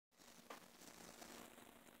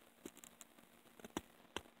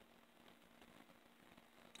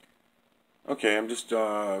Okay, I'm just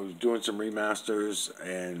doing some remasters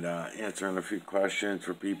and answering a few questions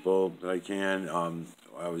for people that I can.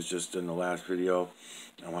 I was just in the last video.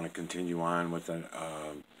 I want to continue on with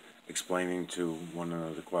explaining to one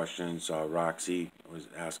of the questions. Roxy was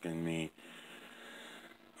asking me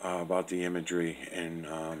about the imagery, and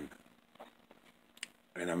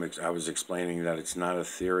I was explaining that it's not a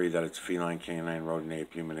theory that it's feline, canine, rodent,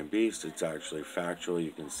 ape, human, and beast. It's actually factual.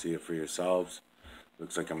 You can see it for yourselves.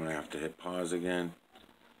 Looks like I'm going to have to hit pause again.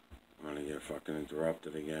 I'm going to get fucking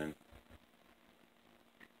interrupted again.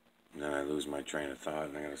 And then I lose my train of thought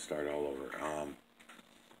and I got to start all over.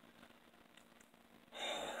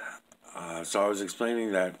 So I was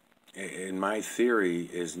explaining that in my theory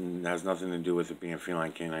has nothing to do with it being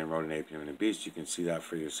feline, canine, rodent, ape, human, and beast. You can see that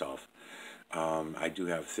for yourself. I do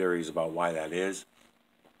have theories about why that is.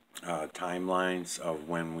 Timelines of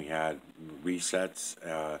when we had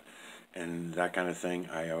resets and that kind of thing.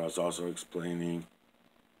 I was also explaining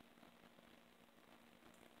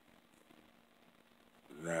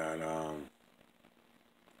that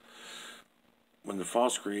when the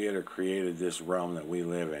false creator created this realm that we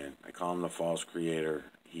live in, I call him the false creator,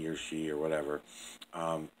 he or she or whatever,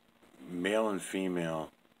 male and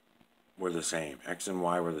female were the same. X and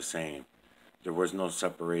Y were the same. There was no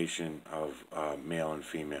separation of male and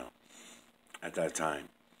female at that time.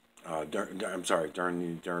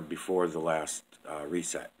 During before the last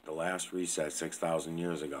reset. The last reset 6,000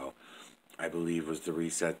 years ago, I believe, was the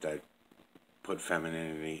reset that put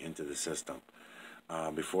femininity into the system.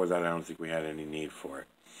 Before that, I don't think we had any need for it.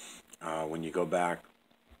 When you go back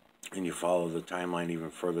and you follow the timeline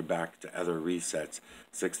even further back to other resets,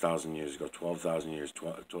 6,000 years ago, 12,000 years,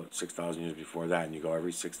 6,000 years before that, and you go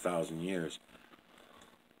every 6,000 years,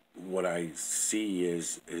 what I see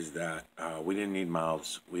is that we didn't need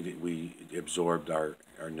mouths. We absorbed our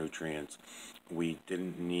nutrients. We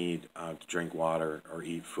didn't need to drink water or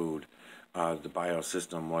eat food. The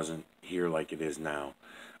biosystem wasn't here like it is now.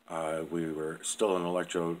 We were still an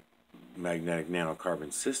electromagnetic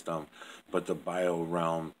nanocarbon system, but the bio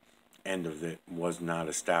realm end of it was not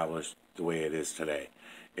established the way it is today.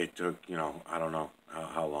 It took, I don't know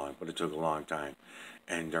how long, but it took a long time.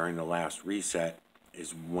 And during the last reset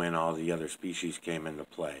is when all the other species came into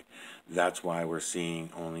play. That's why we're seeing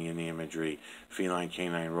only in the imagery feline,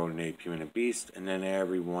 canine, rodent, ape, human, and beast, and then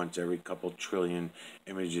every couple trillion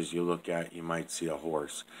images you look at, you might see a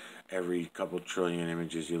horse. Every couple trillion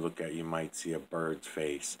images you look at, you might see a bird's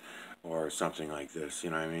face or something like this.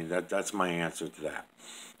 You know what I mean? That's my answer to that.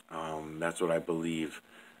 That's what I believe.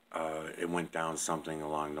 It went down something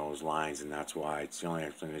along those lines, and that's why it's the only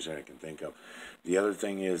explanation I can think of. The other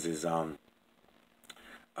thing is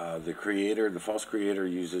the creator, the false creator,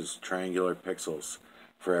 uses triangular pixels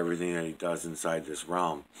for everything that he does inside this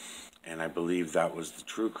realm. And I believe that was the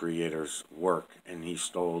true creator's work, and he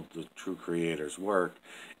stole the true creator's work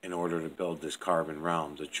in order to build this carbon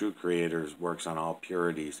realm. The true creator works on all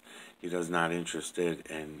purities. He does not interested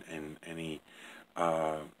in any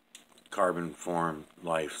carbon form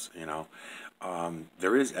lives,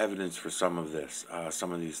 there is evidence for some of this,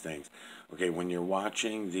 some of these things. Okay, when you're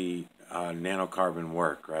watching the nanocarbon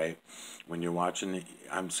work, right? When you're watching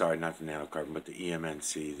I'm sorry, not the nanocarbon, but the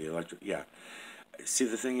EMNC, the electric, yeah. See,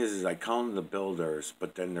 the thing is I call them the builders,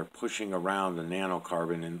 but then they're pushing around the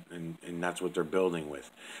nanocarbon, and that's what they're building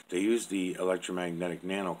with. They use the electromagnetic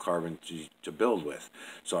nanocarbon to build with.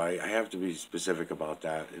 So I have to be specific about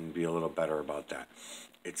that and be a little better about that.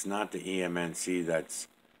 It's not the EMNC that's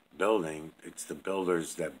building, it's the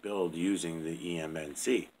builders that build using the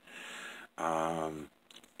EMNC.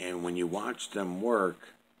 And when you watch them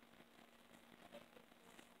work,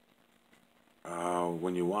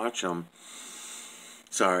 when you watch them,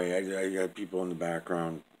 sorry, I got people in the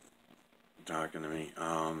background talking to me.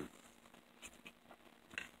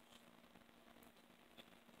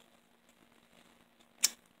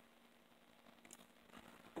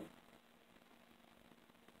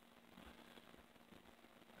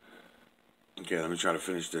 Okay, let me try to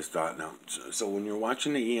finish this thought now. So when you're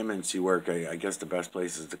watching the EMNC work, I guess the best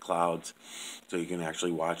place is the clouds, so you can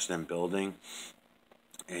actually watch them building.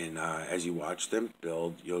 And as you watch them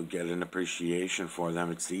build, you'll get an appreciation for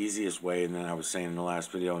them. It's the easiest way, and then I was saying in the last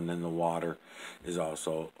video, and then the water is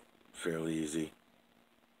also fairly easy.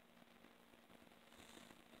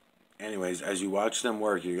 Anyways, as you watch them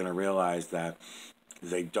work, you're going to realize that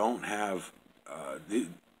they don't have...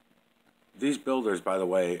 these builders, by the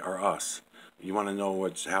way, are us. You want to know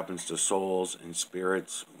what happens to souls and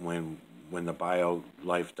spirits when the bio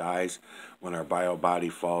life dies, when our bio body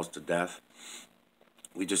falls to death?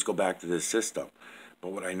 We just go back to this system.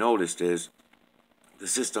 But what I noticed is the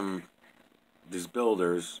system, these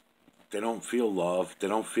builders, don't feel love. They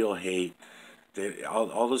don't feel hate.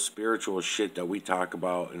 All the spiritual shit that we talk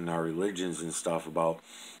about in our religions and stuff about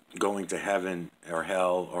going to heaven or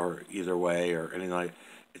hell or either way or anything like,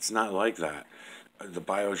 it's not like that. The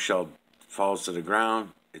bioshell falls to the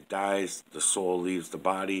ground, it dies, the soul leaves the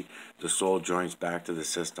body, the soul joins back to the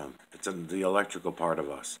system. It's the electrical part of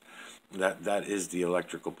us. That is the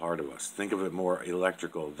electrical part of us. Think of it more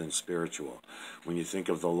electrical than spiritual. When you think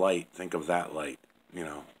of the light, think of that light, you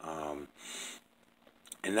know.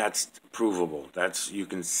 And that's provable. You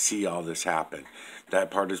can see all this happen.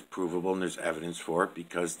 That part is provable, and there's evidence for it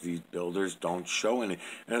because these builders don't show any.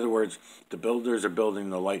 In other words, the builders are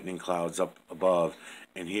building the lightning clouds up above,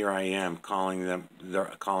 and here I am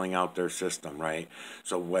they're calling out their system, right?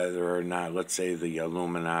 So whether or not, let's say the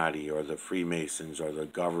Illuminati or the Freemasons or the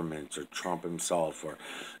government or Trump himself or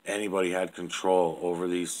anybody had control over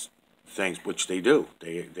these things, which they do.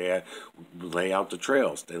 They lay out the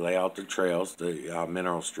trails. They lay out the trails, the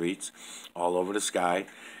mineral streets, all over the sky,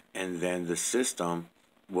 and then the system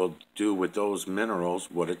will do with those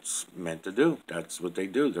minerals what it's meant to do. That's what they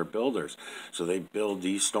do. They're builders. So they build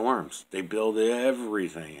these storms. They build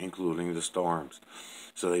everything, including the storms.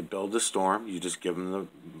 So they build the storm. You just give them the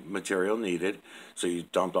material needed. So you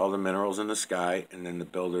dump all the minerals in the sky, and then the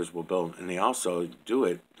builders will build. And they also do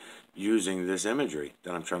it using this imagery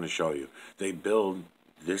that I'm trying to show you. They build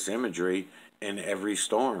this imagery in every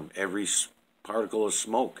storm, every particle of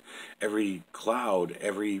smoke, every cloud,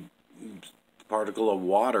 every particle of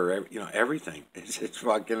water, everything. It's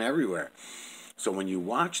fucking everywhere. So when you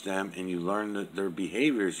watch them and you learn their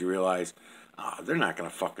behaviors, you realize, they're not going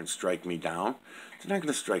to fucking strike me down. They're not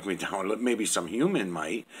going to strike me down. Maybe some human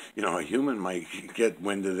might. A human might get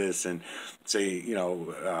wind of this and say,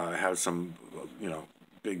 have some,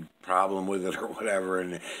 big problem with it or whatever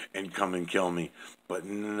and come and kill me. But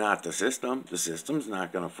not the system. The system's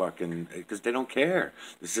not going to fucking, because they don't care.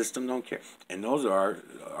 The system don't care. And those are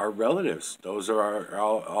our relatives. Those are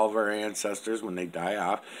all of our ancestors. When they die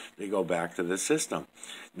off, they go back to the system.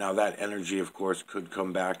 Now that energy, of course, could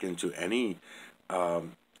come back into any,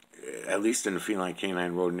 at least in the feline,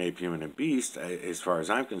 canine, rodent, ape, human, and beast, as far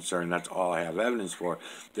as I'm concerned, that's all I have evidence for.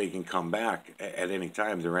 They can come back at any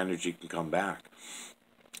time. Their energy can come back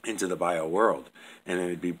into the bio world, and then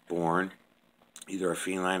it'd be born either a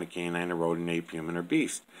feline, a canine, a rodent, ape, human, or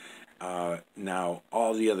beast. Now,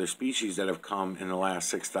 all the other species that have come in the last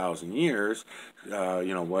 6,000 years,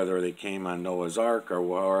 whether they came on Noah's Ark or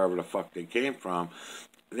wherever the fuck they came from,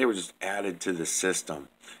 they were just added to the system,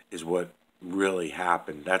 is what really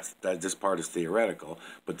happened. This part is theoretical,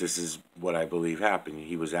 but this is what I believe happened.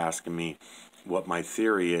 He was asking me what my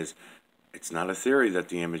theory is. It's not a theory that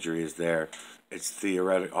the imagery is there. It's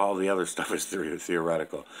theoretical. All the other stuff is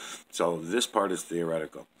theoretical. So this part is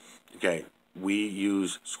theoretical. Okay, we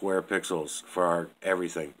use square pixels for our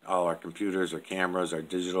everything. All our computers, our cameras, our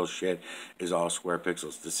digital shit is all square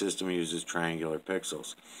pixels. The system uses triangular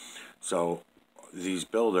pixels. So these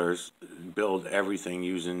builders build everything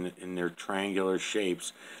using in their triangular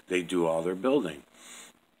shapes. They do all their building.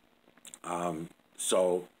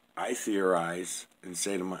 So I theorize and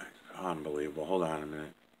say to my, unbelievable, hold on a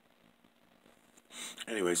minute.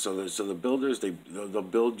 Anyway, so the builders, they'll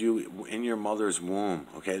build you in your mother's womb,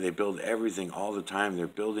 okay? They build everything all the time. They're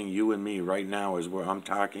building you and me right now as where I'm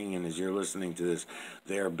talking and as you're listening to this.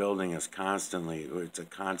 They are building us constantly. It's a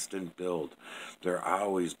constant build. They're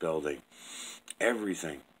always building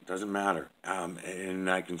everything. Doesn't matter.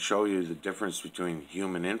 And I can show you the difference between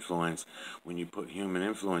human influence. When you put human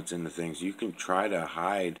influence into things, you can try to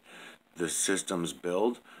hide the system's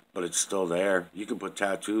build, but it's still there. You can put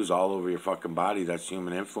tattoos all over your fucking body. That's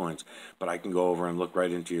human influence. But I can go over and look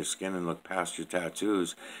right into your skin and look past your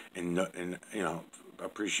tattoos and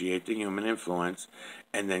appreciate the human influence,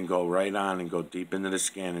 and then go right on and go deep into the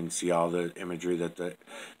skin and see all the imagery that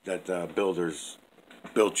the builders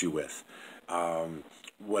built you with.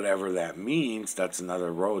 Whatever that means, that's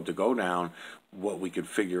another road to go down. What we could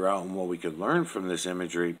figure out and what we could learn from this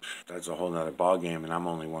imagery, that's a whole nother ballgame, and I'm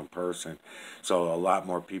only one person. So a lot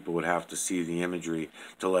more people would have to see the imagery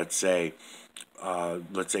to, let's say,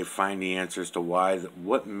 find the answers to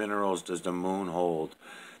what minerals does the moon hold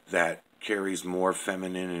that carries more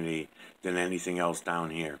femininity than anything else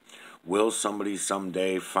down here. Will somebody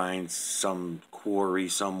someday find some quarry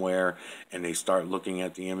somewhere and they start looking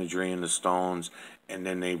at the imagery in the stones and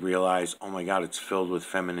then they realize, oh my God, it's filled with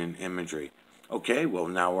feminine imagery? Okay, well,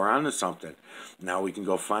 now we're on to something. Now we can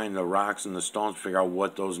go find the rocks and the stones, figure out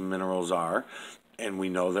what those minerals are, And we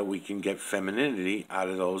know that we can get femininity out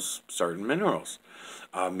of those certain minerals.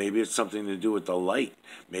 Maybe it's something to do with the light.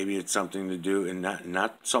 Maybe it's something to do, and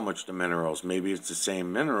not so much the minerals. Maybe it's the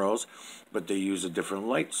same minerals, but they use a different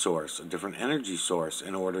light source, a different energy source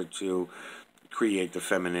in order to create the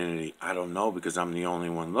femininity. I don't know, because I'm the only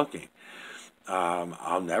one looking.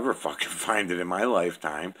 I'll never fucking find it in my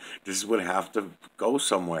lifetime. This would have to go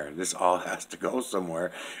somewhere. This all has to go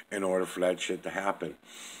somewhere in order for that shit to happen.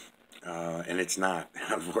 And it's not,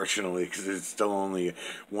 unfortunately, because there's still only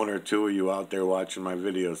one or two of you out there watching my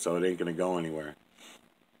videos, so it ain't going to go anywhere.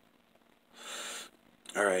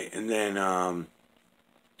 All right, and then,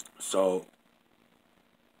 so,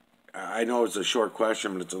 I know it's a short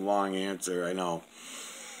question, but it's a long answer, I know.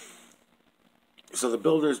 So the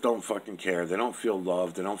builders don't fucking care. They don't feel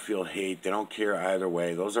love. They don't feel hate. They don't care either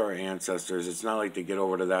way. Those are our ancestors. It's not like they get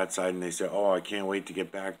over to that side and they say, oh, I can't wait to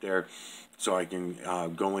get back there so I can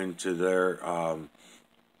go into their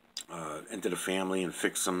into the family and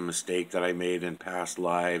fix some mistake that I made in past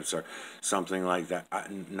lives or something like that.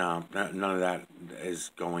 No, none of that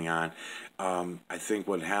is going on. I think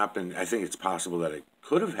what happened, I think it's possible that it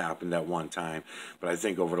could have happened at one time, but I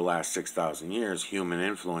think over the last 6,000 years, human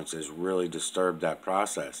influence has really disturbed that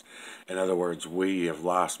process. In other words, we have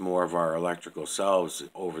lost more of our electrical selves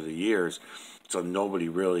over the years, so nobody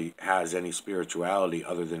really has any spirituality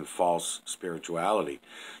other than false spirituality.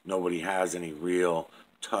 Nobody has any real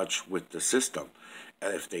touch with the system.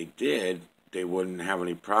 And if they did, they wouldn't have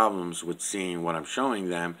any problems with seeing what I'm showing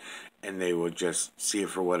them, and they would just see it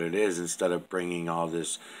for what it is instead of bringing all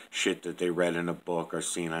this shit that they read in a book or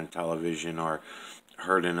seen on television or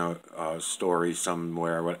heard in a story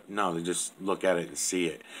somewhere. No, they just look at it and see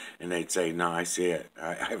it, and they'd say, no, I see it.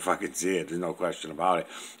 I fucking see it. There's no question about it.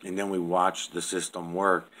 And then we watch the system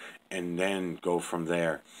work and then go from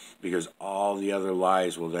there, because all the other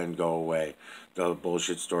lies will then go away. The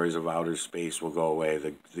bullshit stories of outer space will go away.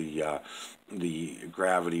 The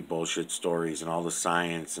gravity bullshit stories and all the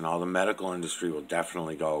science and all the medical industry will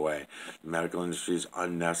definitely go away. The medical industry is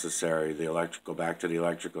unnecessary. Go back to the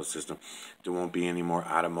electrical system. There won't be any more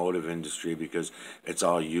automotive industry because it's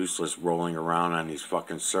all useless rolling around on these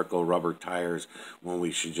fucking circle rubber tires when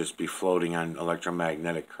we should just be floating on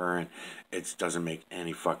electromagnetic current. It doesn't make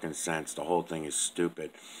any fucking sense. The whole thing is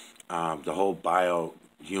stupid. The whole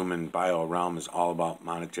human bio realm is all about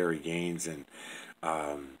monetary gains and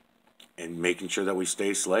making sure that we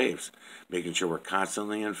stay slaves, making sure we're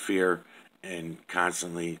constantly in fear and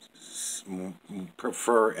constantly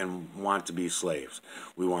prefer and want to be slaves.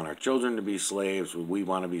 We want our children to be slaves. We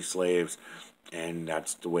want to be slaves, and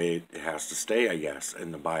that's the way it has to stay, I guess,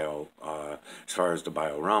 in the as far as the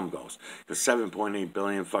bio realm goes. Because 7.8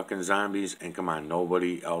 billion fucking zombies, and come on,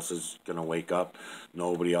 nobody else is gonna wake up.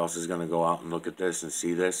 Nobody else is gonna go out and look at this and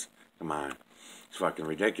see this. Come on. It's fucking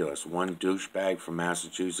ridiculous. One douchebag from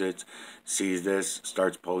Massachusetts sees this,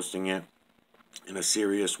 starts posting it in a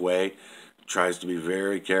serious way, tries to be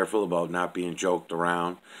very careful about not being joked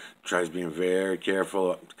around, tries being very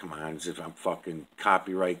careful. Come on, as if I'm fucking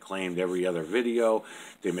copyright claimed every other video.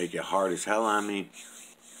 They make it hard as hell on me.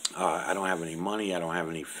 I don't have any money. I don't have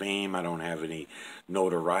any fame. I don't have any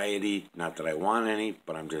notoriety. Not that I want any,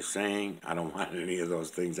 but I'm just saying I don't want any of those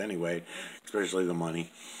things anyway, especially the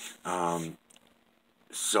money.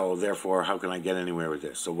 So therefore, how can I get anywhere with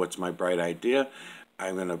this? So what's my bright idea?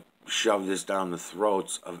 I'm going to shove this down the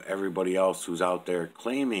throats of everybody else who's out there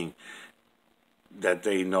claiming that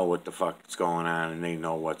they know what the fuck's going on and they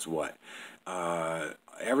know what's what.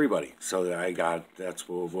 Everybody. So that's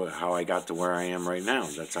how I got to where I am right now.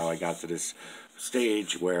 That's how I got to this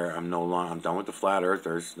stage where I'm done with the flat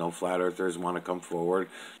earthers. No flat earthers want to come forward.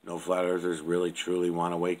 No flat earthers really truly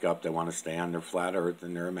want to wake up. They want to stay on their flat earth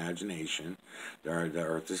in their imagination. The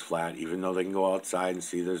earth is flat, even though they can go outside and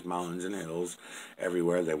see there's mountains and hills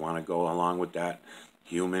everywhere. They want to go along with that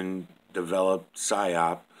human developed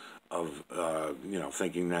psyop of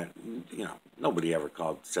thinking that nobody ever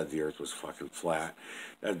said the earth was fucking flat.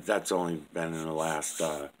 That's only been in the last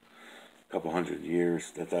couple hundred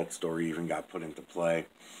years that story even got put into play.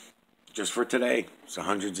 Just for today, so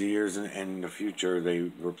hundreds of years in the future, they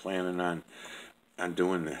were planning on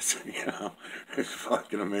doing this. It's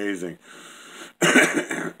fucking amazing.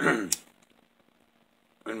 And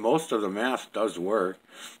most of the math does work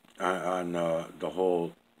on the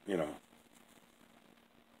whole,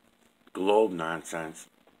 globe nonsense.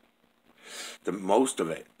 Most of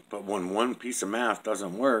it. But when one piece of math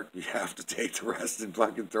doesn't work, you have to take the rest and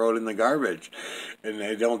fucking throw it in the garbage. And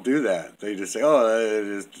they don't do that. They just say,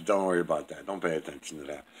 don't worry about that. Don't pay attention to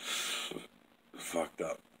that. Fucked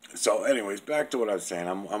up. So anyways, back to what I was saying.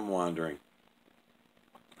 I'm wandering.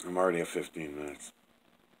 I'm already at 15 minutes.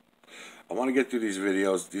 I want to get through these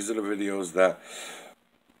videos. These are the videos that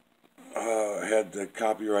had the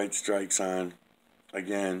copyright strikes on.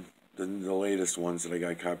 Again, the latest ones that I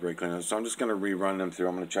got copyright claims on. So I'm just going to rerun them through.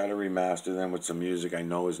 I'm going to try to remaster them with some music I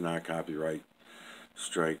know is not copyright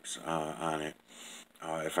strikes on it.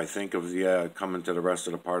 If I think of coming to the rest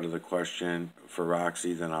of the part of the question for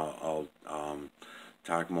Roxy, then I'll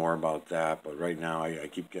talk more about that. But right now I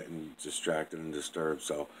keep getting distracted and disturbed,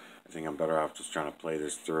 so I think I'm better off just trying to play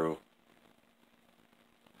this through.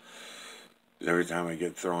 Every time I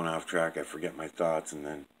get thrown off track, I forget my thoughts, and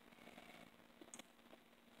then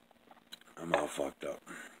I'm all fucked up.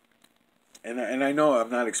 And I know I'm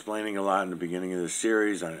not explaining a lot in the beginning of this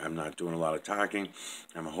series. I'm not doing a lot of talking.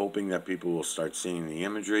 I'm hoping that people will start seeing the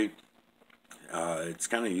imagery. It's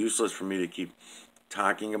kind of useless for me to keep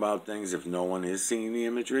talking about things if no one is seeing the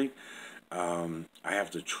imagery. I have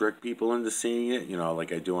to trick people into seeing it, you know,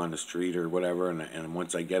 like I do on the street or whatever. And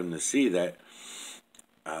once I get them to see that,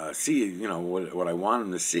 you know, what I want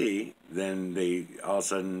them to see, then they all of a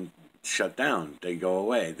sudden shut down. They go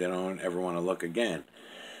away. They don't ever want to look again.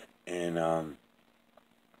 And,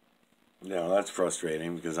 you know, that's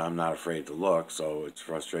frustrating because I'm not afraid to look. So it's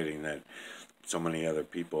frustrating that so many other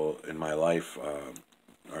people in my life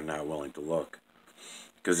are not willing to look.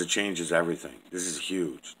 Because it changes everything. This is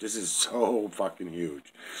huge. This is so fucking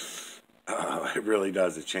huge. It really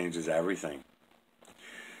does. It changes everything.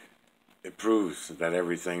 It proves that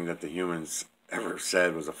everything that the humans ever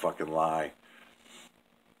said was a fucking lie.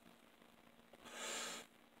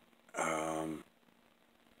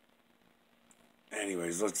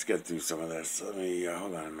 Anyways, let's get through some of this. Let me,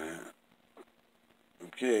 hold on a minute.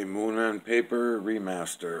 Okay, Moon on Paper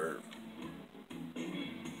Remaster.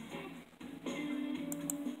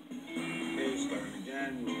 Okay, starting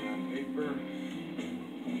again, Moon on Paper.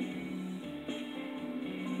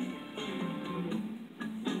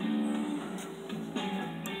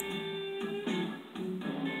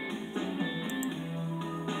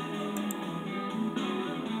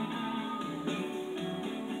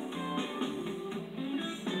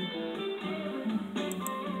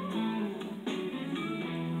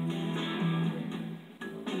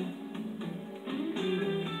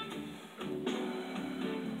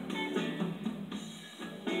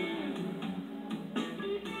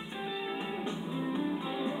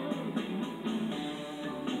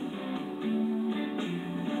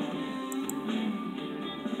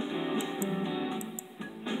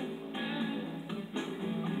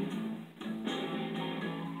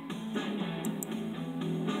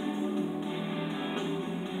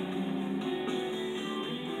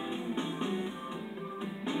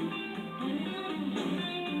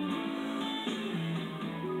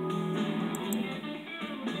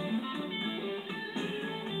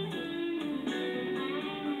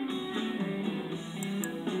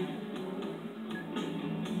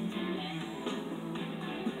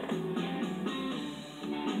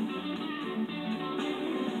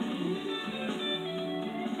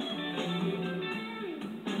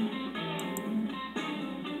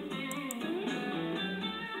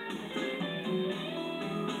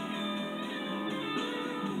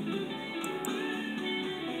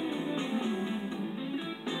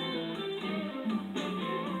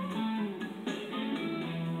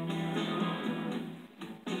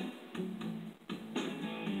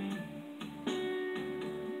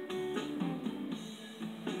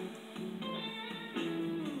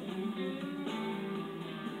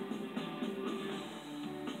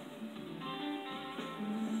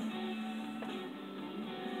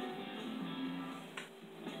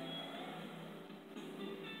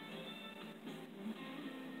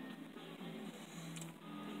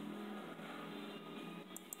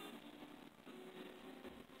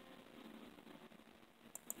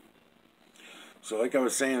 So like I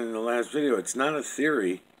was saying in the last video, it's not a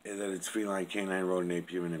theory that it's feline, canine, rodent, ape,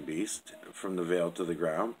 human, and beast from the veil to the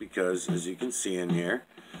ground, because as you can see in here,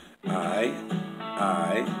 eye,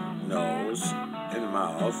 nose, and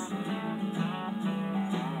mouth,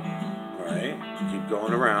 right? Keep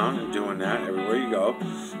going around and doing that everywhere you go.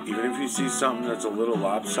 Even if you see something that's a little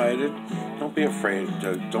lopsided, don't be afraid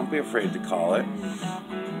to call it.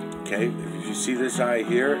 Okay, if you see this eye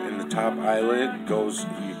here and the top eyelid goes,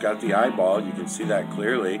 you've got the eyeball, you can see that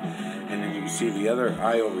clearly, and then you can see the other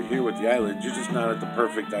eye over here with the eyelid. You're just not at the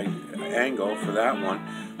perfect angle for that one,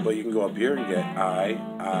 but you can go up here and get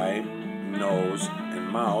eye, nose, and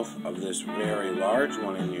mouth of this very large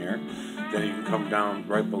one in here. Then you can come down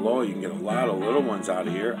right below, you can get a lot of little ones out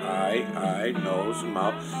of here, eye, nose, and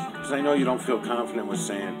mouth, because I know you don't feel confident with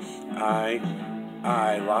saying eye,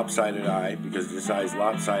 eye, lopsided eye, because this eye is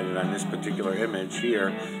lopsided on this particular image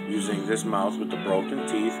here, using this mouth with the broken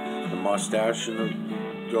teeth, the mustache and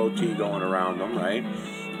the goatee going around him, right?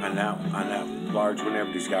 On that large one there,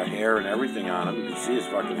 but he's got hair and everything on him. You can see his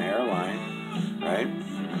fucking hairline, right?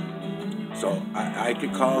 So I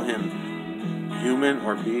could call him human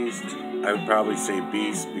or beast. I would probably say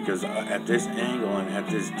beast, because at this angle and at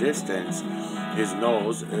this distance, his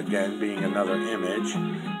nose, again being another image,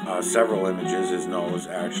 several images, his nose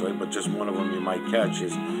actually, but just one of them you might catch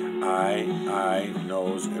is eye,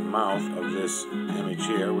 nose, and mouth of this image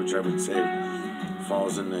here, which I would say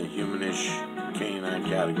falls in the humanish canine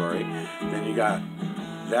category. Then you got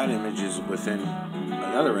that image is within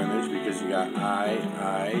another image, because you got eye,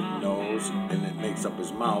 nose, and it makes up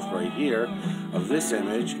his mouth right here of this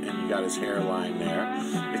image, and you got his hairline there.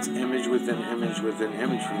 It's image within image within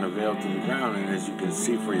image from the veil to the ground, and as you can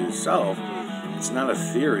see for yourself, it's not a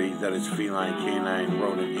theory that it's feline, canine,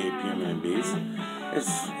 rodent, ape, human, and beast.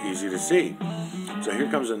 It's easy to see. So here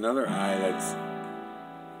comes another eye that's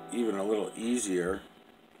even a little easier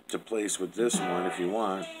to place with this one if you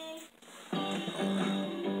want.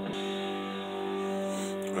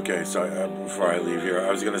 Okay, so before I leave here, I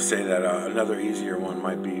was going to say that another easier one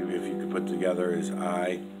might be, if you could put together, is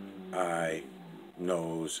eye,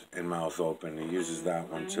 nose, and mouth open. He uses that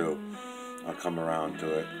one too. I'll come around to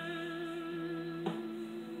it.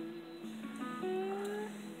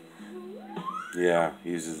 Yeah,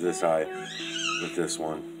 he uses this eye with this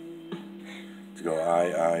one to go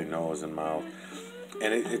eye, nose, and mouth.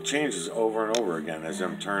 And it changes over and over again as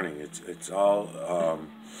I'm turning. It's all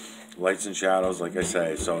lights and shadows, like I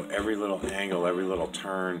say. So every little angle, every little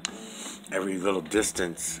turn, every little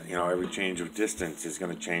distance, every change of distance is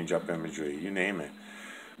going to change up imagery. You name it.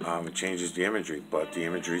 It changes the imagery, but the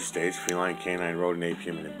imagery stays feline, canine, rodent, ape,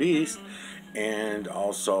 human, and beast. And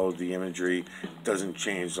also the imagery doesn't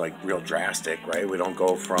change like real drastic, right? We don't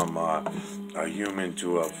go from a human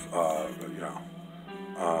to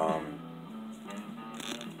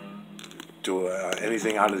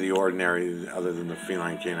anything out of the ordinary other than the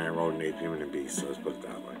feline, canine, rodent, ape, human, and beast. So let's put it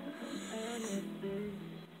that way.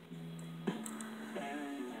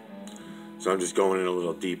 So I'm just going in a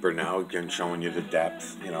little deeper now, again showing you the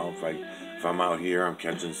depth. If I'm out here, I'm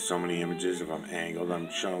catching so many images. If I'm angled, I'm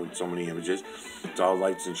showing so many images. It's all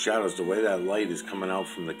lights and shadows. The way that light is coming out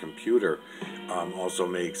from the computer also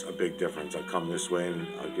makes a big difference. I'll come this way and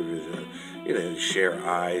I'll give you they share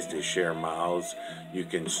eyes, they share mouths. You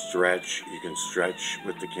can stretch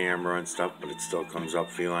with the camera and stuff, but it still comes up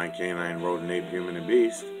feline, canine, rodent, ape, human, and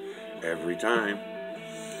beast every time.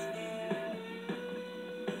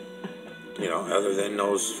 Other than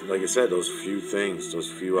those, like I said, those few things, those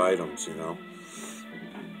few items,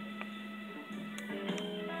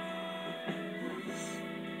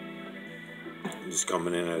 Just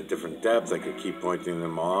coming in at a different depth. I could keep pointing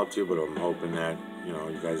them all out to you, but I'm hoping that, you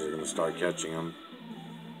guys are going to start catching them.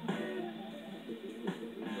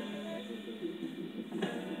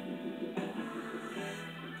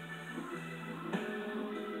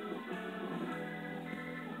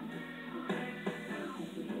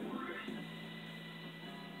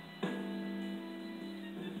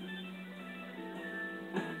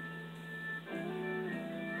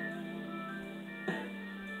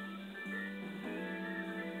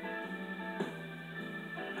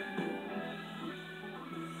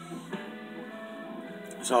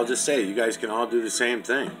 So I'll just say, you guys can all do the same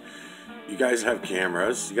thing. You guys have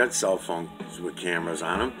cameras. You got cell phones with cameras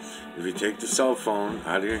on them. If you take the cell phone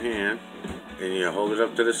out of your hand and you hold it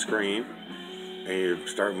up to the screen and you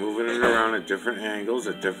start moving it around at different angles,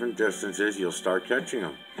 at different distances, you'll start catching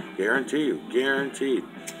them. Guarantee you. Guaranteed.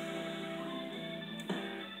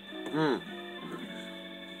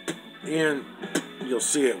 And you'll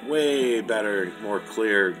see it way better, more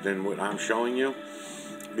clear than what I'm showing you.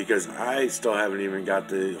 Because I still haven't even got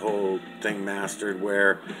the whole thing mastered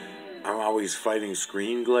where I'm always fighting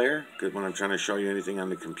screen glare. Because when I'm trying to show you anything on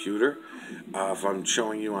the computer, if I'm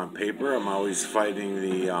showing you on paper, I'm always fighting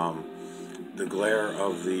the glare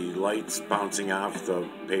of the lights bouncing off the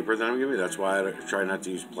paper that I'm giving you. That's why I try not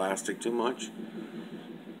to use plastic too much.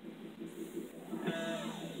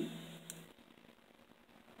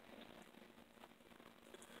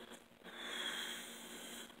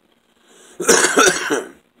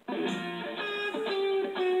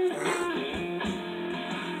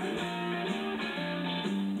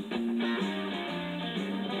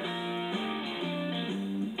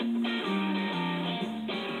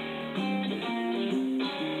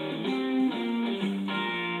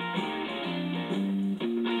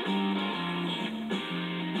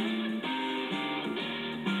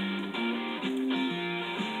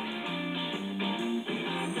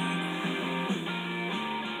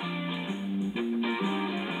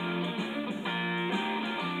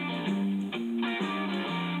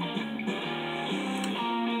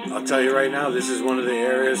 I'll tell you right now, this is one of the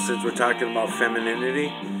areas, since we're talking about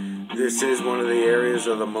femininity, this is one of the areas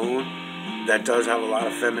of the moon that does have a lot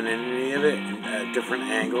of femininity in it, at different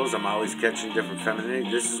angles. I'm always catching different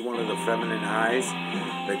femininity. This is one of the feminine eyes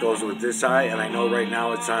that goes with this eye, and I know right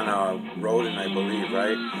now it's on a rodent, I believe,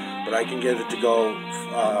 right? But I can get it to go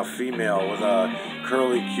female with a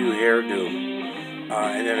curly Q hairdo.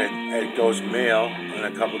 And then it goes male in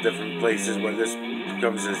a couple different places where this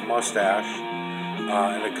becomes his mustache,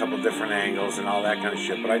 in a couple different angles and all that kind of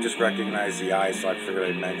shit. But I just recognize the eye, so I figured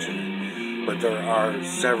I'd mention it. But there are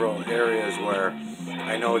several areas where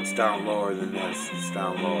I know it's down lower than this. It's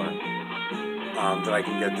down lower. That I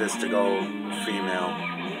can get this to go female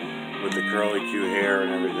with the curly Q hair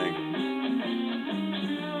and everything.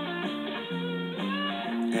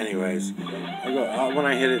 Anyways, when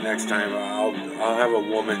I hit it next time, I'll have a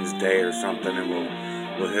woman's day or something, and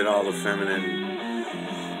we'll hit all the feminine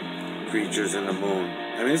creatures in the moon.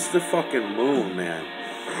 I mean, it's the fucking moon, man.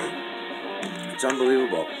 It's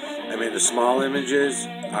unbelievable. I mean, the small images,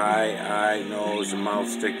 eye, nose, and mouth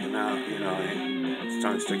sticking out, you know, his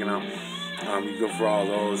tongue sticking out. You go for all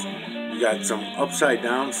those. You got some upside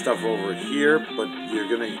down stuff over here, but you're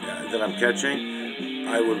gonna that I'm catching.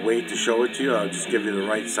 I would wait to show it to you. I'll just give you the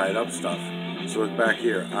right side up stuff. So look back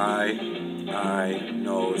here. Eye,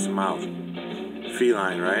 nose, mouth.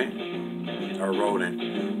 Feline, right? Or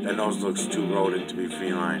rodent. That nose looks too rodent to be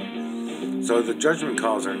feline. So the judgment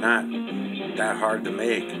calls are not that hard to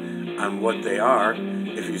make on what they are.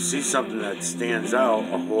 If you see something that stands out,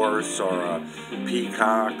 a horse or a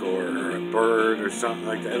peacock or a bird or something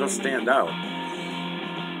like that, it'll stand out.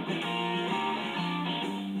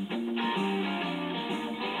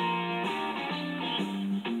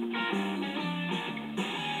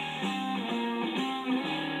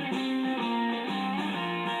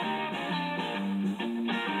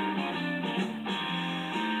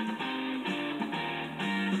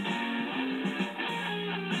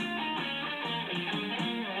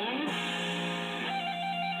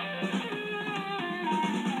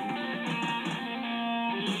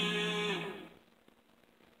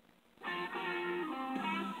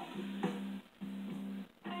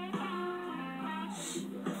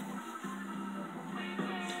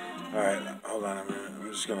 Alright, hold on a minute.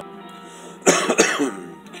 I'm just gonna...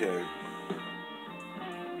 Okay.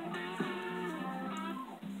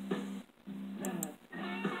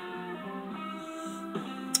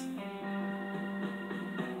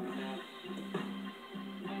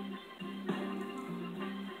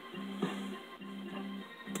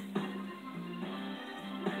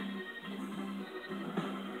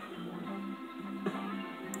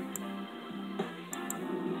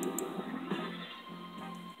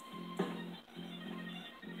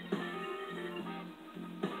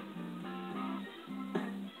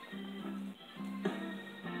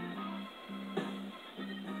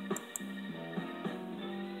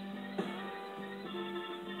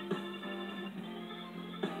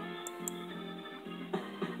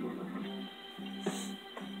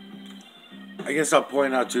 I guess I'll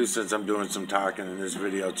point out too, since I'm doing some talking in this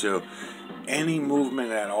video too, any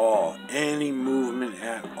movement at all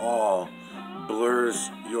blurs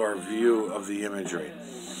your view of the imagery.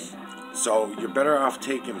 So you're better off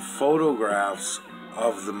taking photographs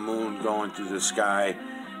of the moon going through the sky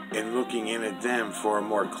and looking in at them for a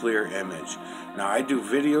more clear image. Now I do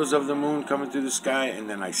videos of the moon coming through the sky, and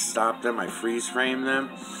then I stop them, I freeze frame them,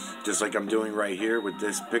 just like I'm doing right here with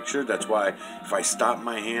this picture. That's why if I stop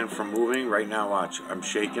my hand from moving, right now watch, I'm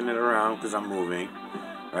shaking it around because I'm moving,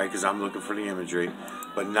 right, because I'm looking for the imagery,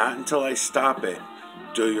 but not until I stop it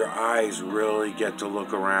do your eyes really get to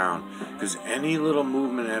look around, because any little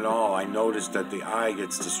movement at all, I notice that the eye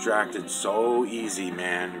gets distracted so easy,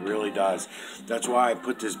 man. It really does. That's why I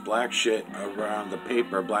put this black shit around the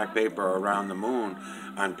paper, black paper around the moon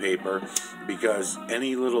on paper, because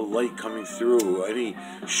any little light coming through,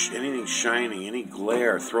 anything shining, any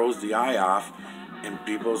glare throws the eye off, and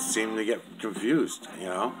people seem to get confused, you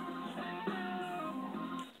know.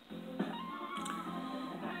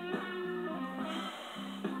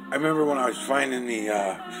 I remember when I was finding the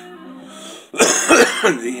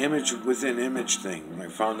the image within image thing, when I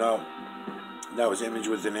found out that was image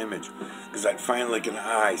within image, because I'd find like an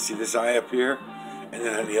eye. See this eye up here? And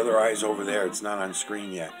then the other eye's over there. It's not on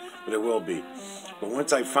screen yet, but it will be. But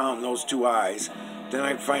once I found those two eyes, then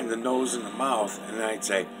I'd find the nose and the mouth, and then I'd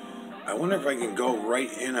say, I wonder if I can go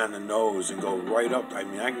right in on the nose and go right up. I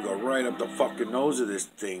mean, I can go right up the fucking nose of this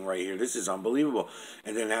thing right here. This is unbelievable.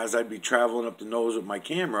 And then as I'd be traveling up the nose with my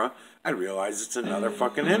camera, I'd realize it's another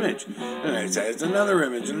fucking image. And I'd say, it's another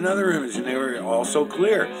image, and they were all so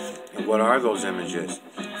clear. And what are those images?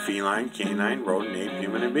 feline, canine, rodent, ape,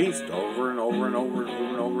 human, and beast, over and over and over and over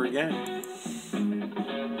and over again.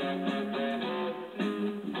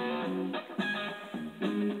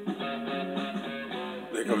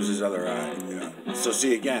 There comes his other eye. Yeah. So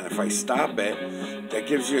see, again, if I stop it, that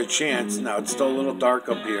gives you a chance. Now it's still a little dark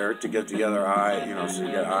up here to get the other eye, so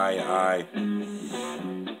you get eye,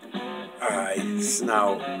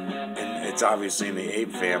 snout, and it's obviously in the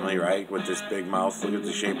ape family, right? With this big mouth. Look at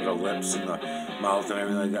the shape of the lips and the mouth and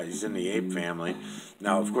everything like that. He's in the ape family.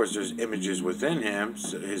 Now, of course, there's images within him.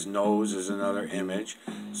 So his nose is another image.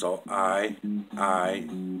 So eye,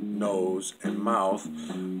 nose, and mouth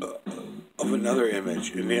of another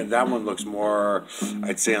image. And then that one looks more,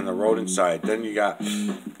 I'd say, on the rodent side. Then you got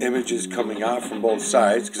images coming out from both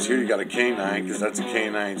sides, because here you got a canine, because that's a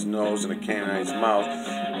canine's nose and a canine's mouth.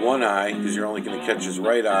 One eye, because you're only going to catch his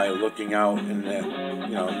right eye looking out in that,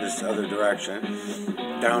 in this other direction.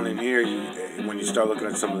 Down in here, when you start looking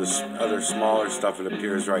at some of this other smaller stuff, it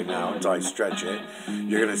appears right now until I stretch it.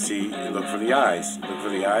 You're going to see, look for the eyes. Look for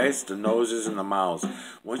the eyes, the noses, and the mouths.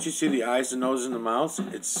 Once you see the eyes, the noses, and the mouths,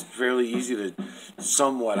 it's fairly easy to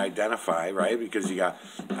somewhat identify, right? Because you got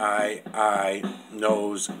eye,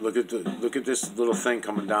 nose. Look at this little thing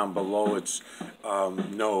coming down below its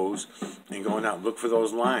nose and going out. Look for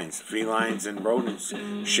those lines. Felines and rodents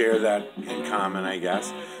share that in common, I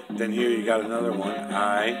guess. Then here you got another one.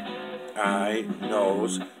 Eye,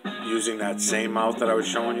 nose, using that same mouth that I was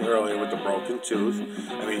showing you earlier with the broken tooth.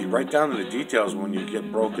 I mean, right down to the details when you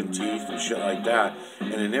get broken teeth and shit like that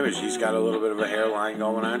in an image. He's got a little bit of a hairline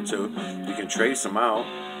going on too. You can trace him out.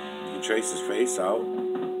 You can trace his face out.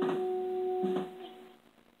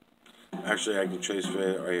 Actually, I can trace it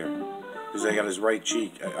right here. Because I got his right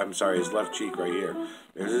cheek. I'm sorry, his left cheek right here.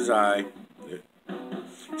 There's his eye.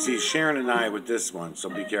 See, he's sharing an eye with this one, so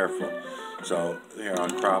be careful. So, here, I'll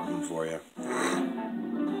crop him for you.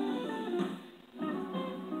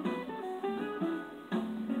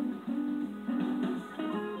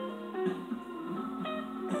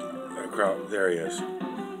 There he is.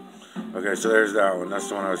 Okay, so there's that one. That's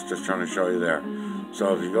the one I was just trying to show you there.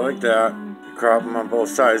 So if you go like that, you crop them on both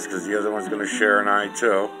sides because the other one's going to share an eye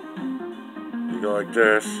too. You go like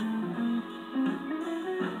this.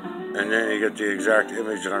 And then you get the exact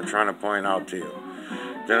image that I'm trying to point out to you.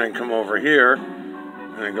 Then I can come over here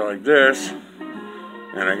and I go like this.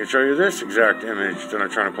 And I can show you this exact image that I'm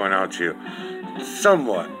trying to point out to you.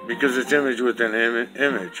 Somewhat, because it's image within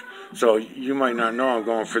image. So you might not know I'm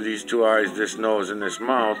going for these two eyes, this nose, and this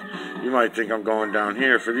mouth. You might think I'm going down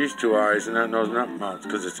here for these two eyes and that nose and that mouth,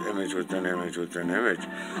 because it's image within image within image.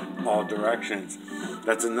 All directions.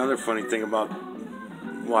 That's another funny thing about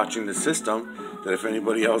watching the system, that if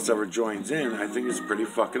anybody else ever joins in, I think it's pretty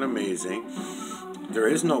fucking amazing. There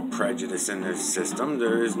is no prejudice in this system.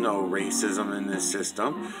 There is no racism in this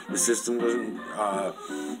system. The system doesn't,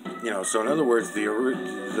 so in other words, the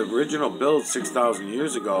original build 6,000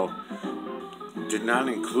 years ago did not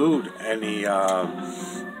include any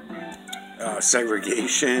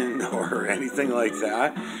segregation or anything like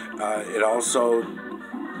that. It also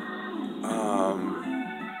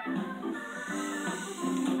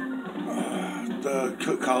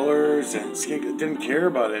the colors and skin, didn't care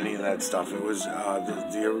about any of that stuff. It was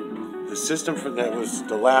the system for that was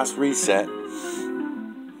the last reset.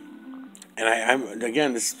 And I'm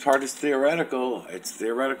again, this part is theoretical. It's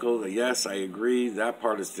theoretical. Yes, I agree. That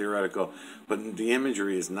part is theoretical, but the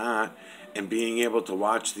imagery is not. And being able to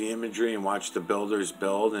watch the imagery and watch the builders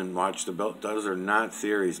build and watch the build, those are not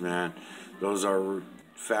theories, man. Those are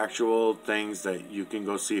factual things that you can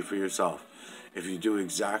go see for yourself. If you do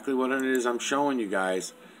exactly what it is I'm showing you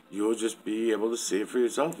guys, you'll just be able to see it for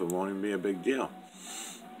yourself. It won't even be a big deal.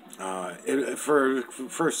 For the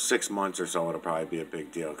first 6 months or so, it'll probably be a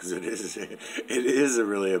big deal because it is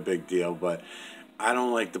really a big deal. But I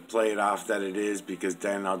don't like to play it off that it is, because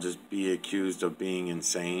then I'll just be accused of being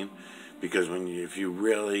insane. Because if you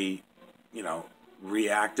really,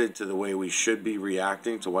 reacted to the way we should be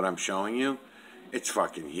reacting to what I'm showing you, it's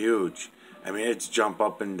fucking huge. I mean, it's jump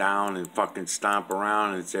up and down and fucking stomp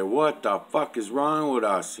around and say, what the fuck is wrong with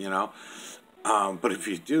us, But if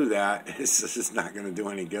you do that, it's just not going to do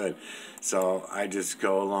any good. So I just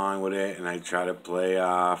go along with it, and I try to play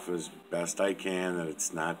off as best I can that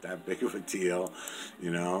it's not that big of a deal.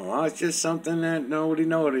 Well, it's just something that nobody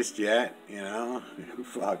noticed yet,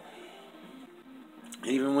 Fuck.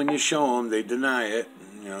 Even when you show them, they deny it.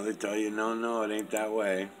 They tell you, no, it ain't that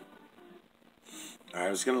way. I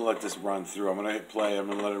was going to let this run through. I'm going to hit play. I'm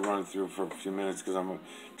going to let it run through for a few minutes because I'm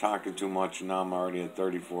talking too much, and now I'm already at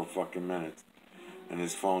 34 fucking minutes. And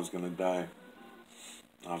his phone's going to die.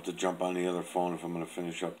 I'll have to jump on the other phone if I'm going to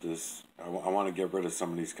finish up this. I want to get rid of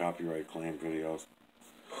some of these copyright claim videos.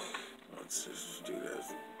 Let's just do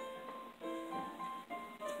this.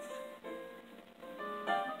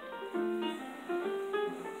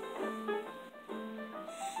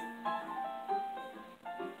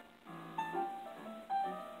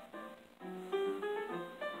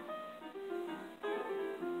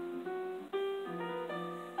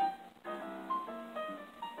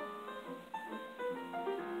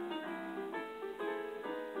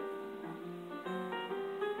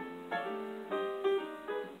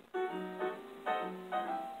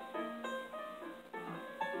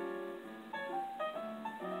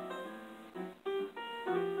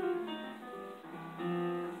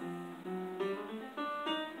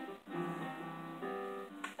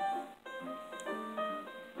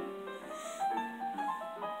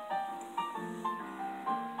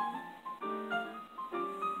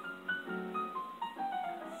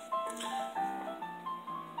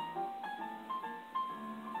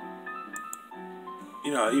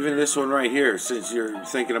 You know, even this one right here, since you're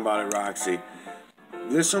thinking about it, Roxy,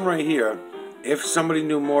 this one right here, if somebody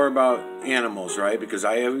knew more about animals, right, because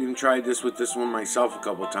I have even tried this with this one myself a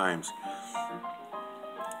couple times,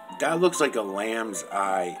 that looks like a lamb's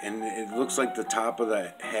eye, and it looks like the top of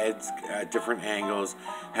the head at different angles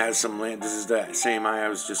has some lamb. This is that same eye I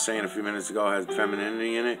was just saying a few minutes ago, has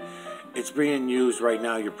femininity in it. It's being used right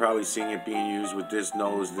now. You're probably seeing it being used with this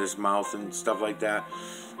nose, this mouth, and stuff like that.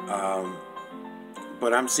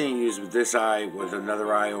 But I'm seeing used with this eye, with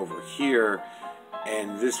another eye over here,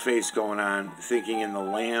 and this face going on, thinking in the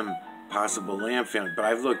lamb, possible lamb family. But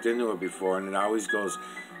I've looked into it before, and it always goes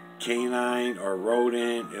canine or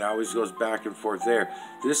rodent. It always goes back and forth there.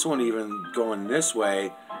 This one even going this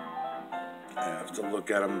way, I have to look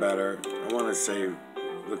at him better. I want to say,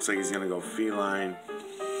 looks like he's going to go feline.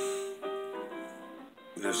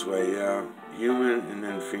 This way, yeah. Human and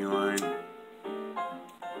then feline.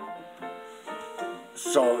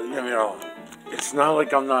 So, you know, it's not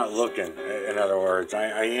like I'm not looking, in other words.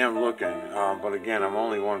 I am looking, but again, I'm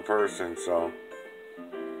only one person, so.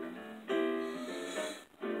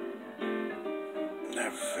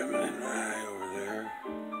 That feminine eye over there.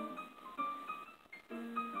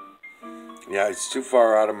 Yeah, it's too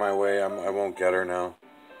far out of my way. I won't get her now.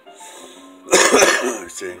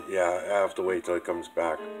 See, yeah, I have to wait till it comes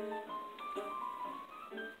back.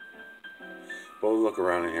 We'll look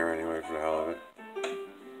around in here anyway for the hell of it.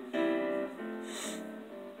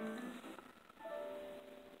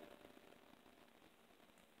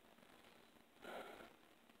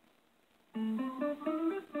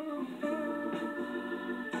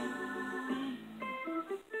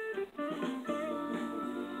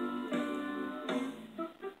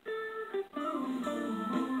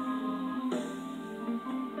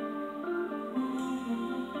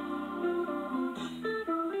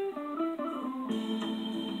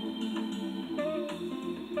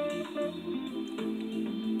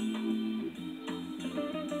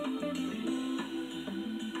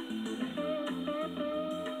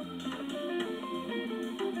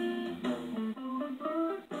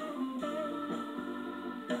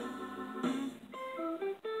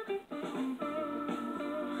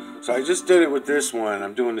 So I just did it with this one.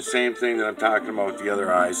 I'm doing the same thing that I'm talking about with the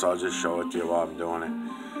other eye, so I'll just show it to you while I'm doing it.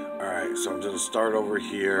 Alright, so I'm going to start over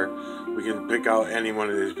here. We can pick out any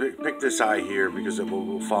one of these. Pick this eye here because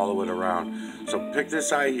we'll follow it around. So pick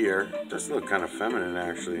this eye here. It does look kind of feminine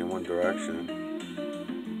actually in one direction.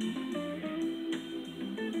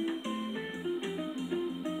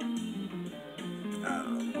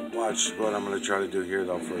 Watch what I'm going to try to do here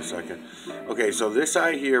though for a second. Okay, so this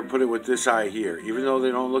eye here, put it with this eye here. Even though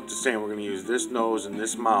they don't look the same, we're going to use this nose and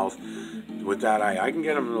this mouth with that eye. I can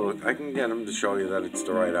get them to look. I can get them to show you that it's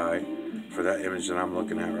the right eye for that image that I'm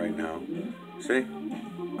looking at right now. See,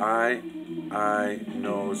 eye,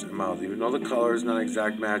 nose, and mouth. Even though the color is not an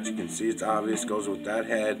exact match, you can see it's obvious. Goes with that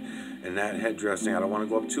head and that head dressing. I don't want to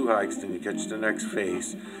go up too high because then you catch the next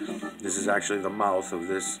face. This is actually the mouth of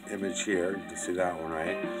this image here. You can see that one,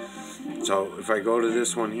 right? So if I go to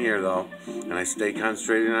this one here though, and I stay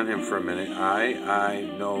concentrated on him for a minute, eye,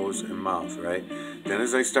 nose, and mouth, right? Then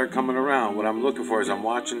as I start coming around, what I'm looking for is I'm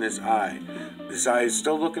watching this eye. This eye is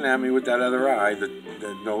still looking at me with that other eye. The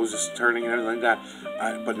nose is turning and everything like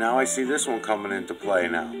that. But now I see this one coming into play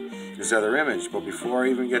now, this other image. But before I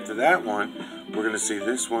even get to that one, we're going to see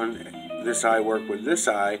this one, this eye work with this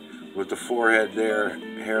eye, with the forehead there,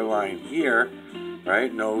 hairline here,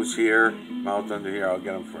 right? Nose here, mouth under here. I'll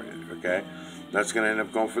get them for you, okay? That's going to end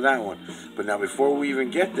up going for that one. But now before we even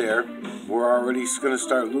get there, we're already going to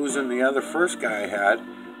start losing the other first guy I had,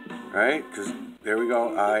 right? Because there we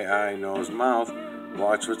go, eye, nose, mouth.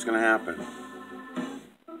 Watch what's going to happen.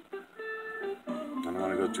 I don't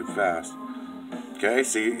want to go too fast. Okay,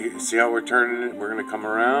 see how we're turning it? We're going to come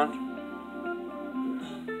around.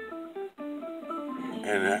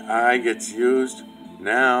 And the eye gets used.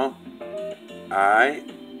 Now, eye,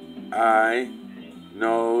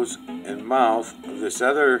 nose, and mouth. This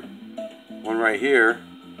other one right here,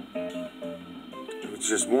 it's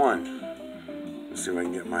just one. Let's see if I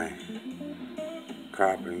can get my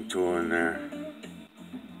cropping tool in there.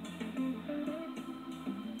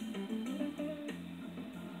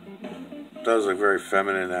 It does look very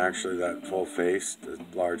feminine, actually, that full face, the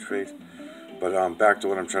large face. But back to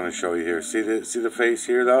what I'm trying to show you here. See the face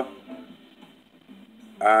here, though?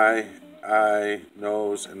 Eye,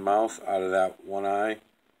 nose, and mouth out of that one eye.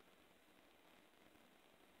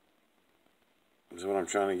 Is what I'm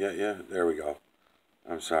trying to get you? There we go.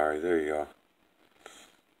 I'm sorry. There you go.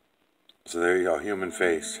 So there you go. Human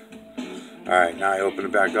face. Alright, now I open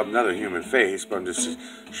it back up. Another human face, but I'm just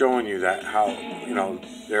showing you that how, you know,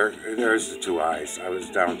 there's the two eyes. I was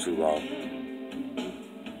down too low.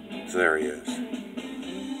 So there he is.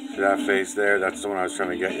 See that face there? That's the one I was trying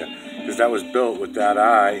to get you. Because that was built with that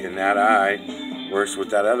eye, and that eye works with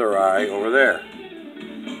that other eye over there.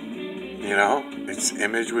 You know? It's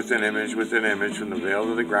image within image within image from the veil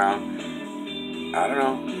to the ground. I don't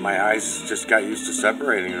know. My eyes just got used to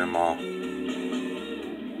separating them all.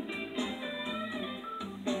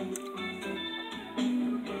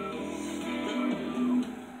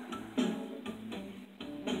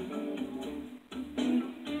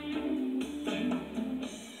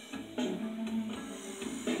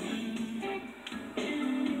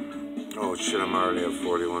 Oh shit, I'm already at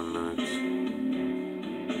 41 minutes.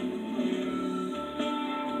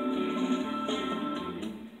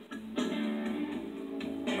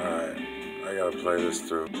 Alright, I gotta play this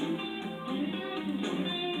through.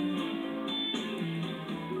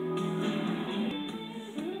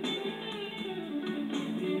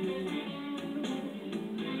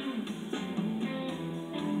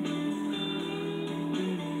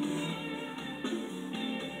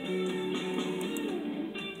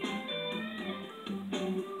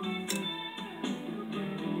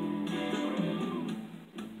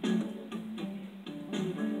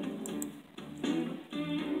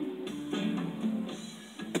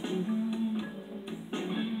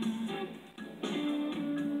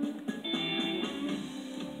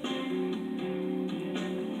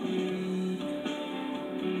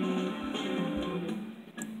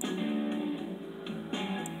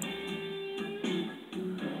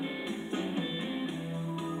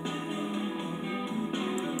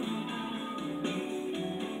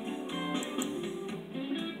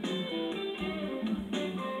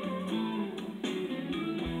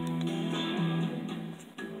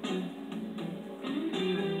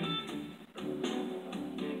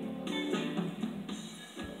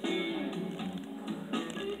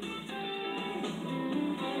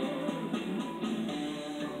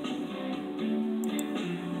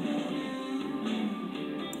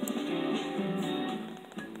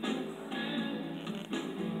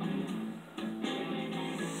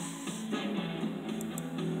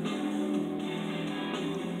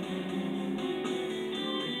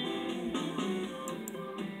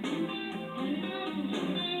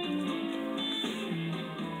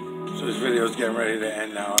 So this video is getting ready to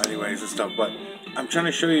end now anyways and stuff, but I'm trying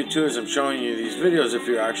to show you too, as I'm showing you these videos, if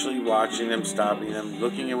you're actually watching them, stopping them,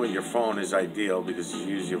 looking at with your phone is ideal because you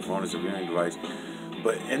use your phone as a viewing device.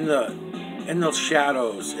 But in the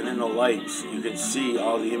shadows and in the lights, you can see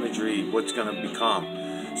all the imagery, what's going to become.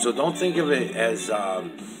 So don't think of it as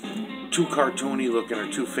too cartoony looking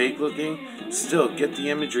or too fake looking. Still, get the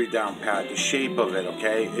imagery down pat, the shape of it,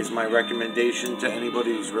 okay, is my recommendation to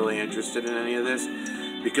anybody who's really interested in any of this,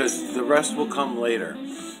 because the rest will come later.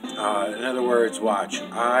 In other words, watch.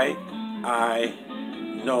 Eye,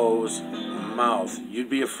 nose, mouth. You'd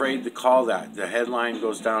be afraid to call that. The headline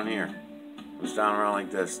goes down here. It goes down around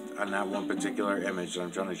like this on that one particular image that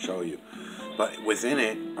I'm trying to show you. But within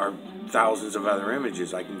it are thousands of other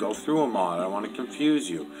images. I can go through them all. I don't want to confuse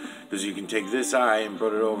you. Because you can take this eye and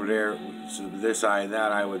put it over there, so this eye and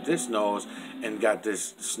that eye with this nose, and got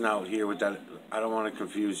this snout here with that. I don't want to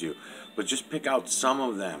confuse you. But just pick out some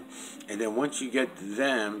of them. And then once you get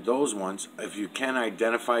them, those ones, if you can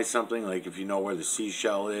identify something, like if you know where the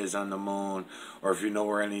seashell is on the moon, or if you know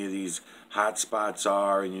where any of these hot spots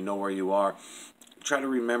are and you know where you are, try to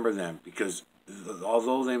remember them, because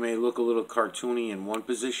although they may look a little cartoony in one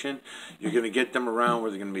position, you're going to get them around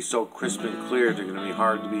where they're going to be so crisp and clear, they're going to be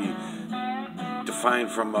hard to be defined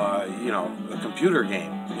from a computer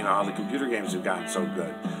game. You know how the computer games have gotten so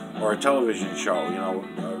good, or a television show.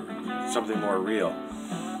 something more real.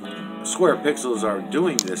 Square pixels are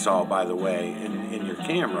doing this all, by the way, in your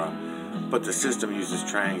camera, but the system uses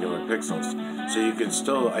triangular pixels. So you can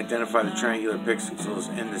still identify the triangular pixels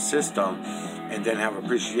in the system and then have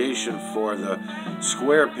appreciation for the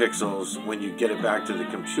square pixels. When you get it back to the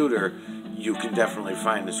computer, you can definitely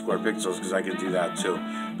find the square pixels, because I can do that too.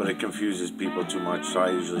 But it confuses people too much, so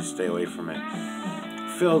I usually stay away from it.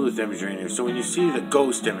 Filled with imagery in here. So when you see the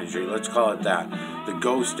ghost imagery, let's call it that, the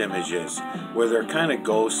ghost images, where they're kind of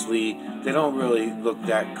ghostly, they don't really look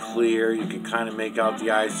that clear. You can kind of make out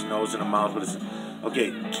the eyes, the nose, and the mouth, but it's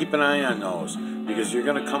okay. Keep an eye on those, because you're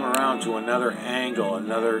going to come around to another angle,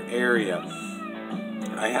 another area.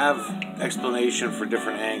 I have explanation for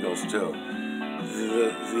different angles too.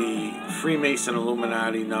 The Freemason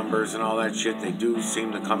Illuminati numbers and all that shit, they do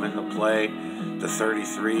seem to come into play. The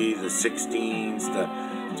 33, the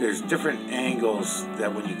 16s, there's different angles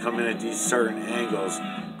that when you come in at these certain angles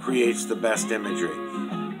creates the best imagery.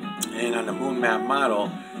 And on the moon map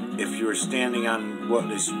model, if you were standing on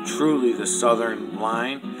what is truly the southern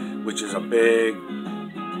line, which is a big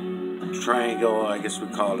triangle, I guess we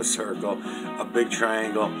call it a circle, a big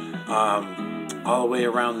triangle, all the way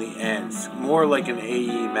around the ends, more like an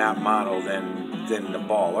AE map model than the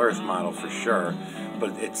ball Earth model for sure.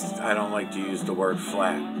 But I don't like to use the word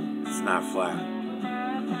flat. It's not flat.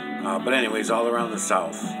 But anyways, all around the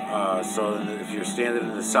south. So if you're standing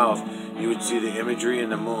in the south, you would see the imagery in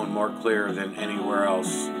the moon more clear than anywhere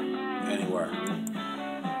else, anywhere.